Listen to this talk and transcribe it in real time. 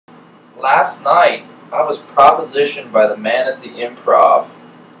Last night, I was propositioned by the man at the Improv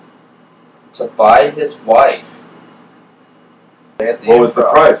to buy his wife. What was the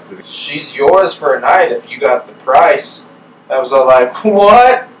price? She's yours for a night if you got the price. I was all like,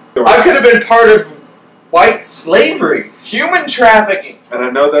 what? I could have been part of white slavery, human trafficking. And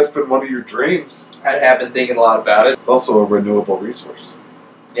I know that's been one of your dreams. I have been thinking a lot about it. It's also a renewable resource.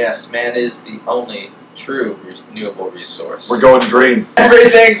 Yes, man is the only true renewable resource. We're going green.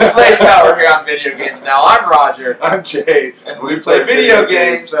 Everything's slave power here on Video Games Now. I'm Roger. I'm Jay. And we play video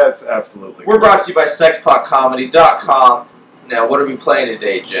games. That's absolutely We're brought to you by SexPotComedy.com. Now, what are we playing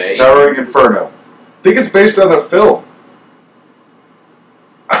today, Jay? Towering Inferno. I think it's based on a film.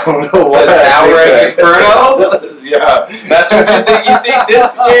 I don't know why. The Towering Inferno? Yeah. That's what you think. You think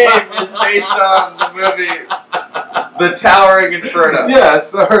this game is based on the movie The Towering Inferno? Yeah,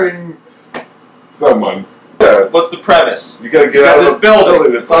 starring someone. Yeah. What's the premise? You gotta get out of this the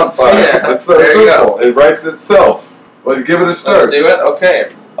building that's on fire. Yeah. It's so simple. It writes itself. Well, you give it a start. Let's do it?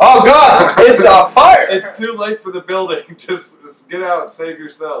 Okay. Oh God! It's on fire! It's too late for the building. Just get out and save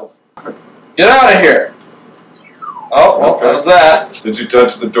yourselves. Get out of here! Oh, well, Okay. that was that. Did you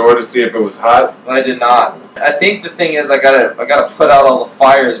touch the door to see if it was hot? I did not. I think the thing is, I gotta put out all the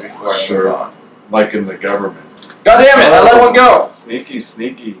fires before I move on. Like in the government. God damn it! I let one go. Sneaky,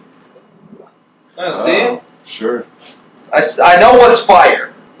 sneaky. See? Sure. I know what's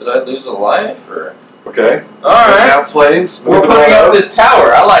fire. Did I lose a life or? Okay. All right. Out flames. We're putting up this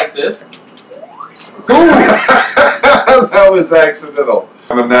tower. I like this. That was accidental.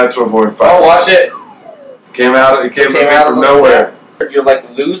 I'm a natural born fighter. Oh, watch it. It came out from nowhere. You're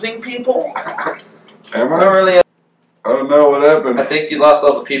like losing people? Am I? Not really. Oh no, what happened? I think you lost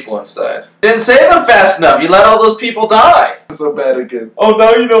all the people inside. Didn't save them fast enough. You let all those people die. So bad again. Oh,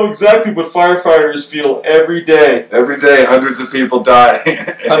 now you know exactly what firefighters feel every day. Every day, hundreds of people die.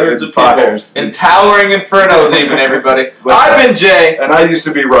 Hundreds of fires. In towering infernos, even, everybody. I've been Jay. And I used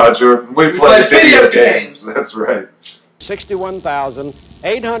to be Roger. We played video games. That's right.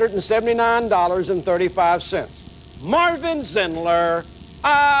 $61,879.35. Marvin Zindler,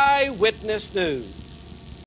 Eyewitness News.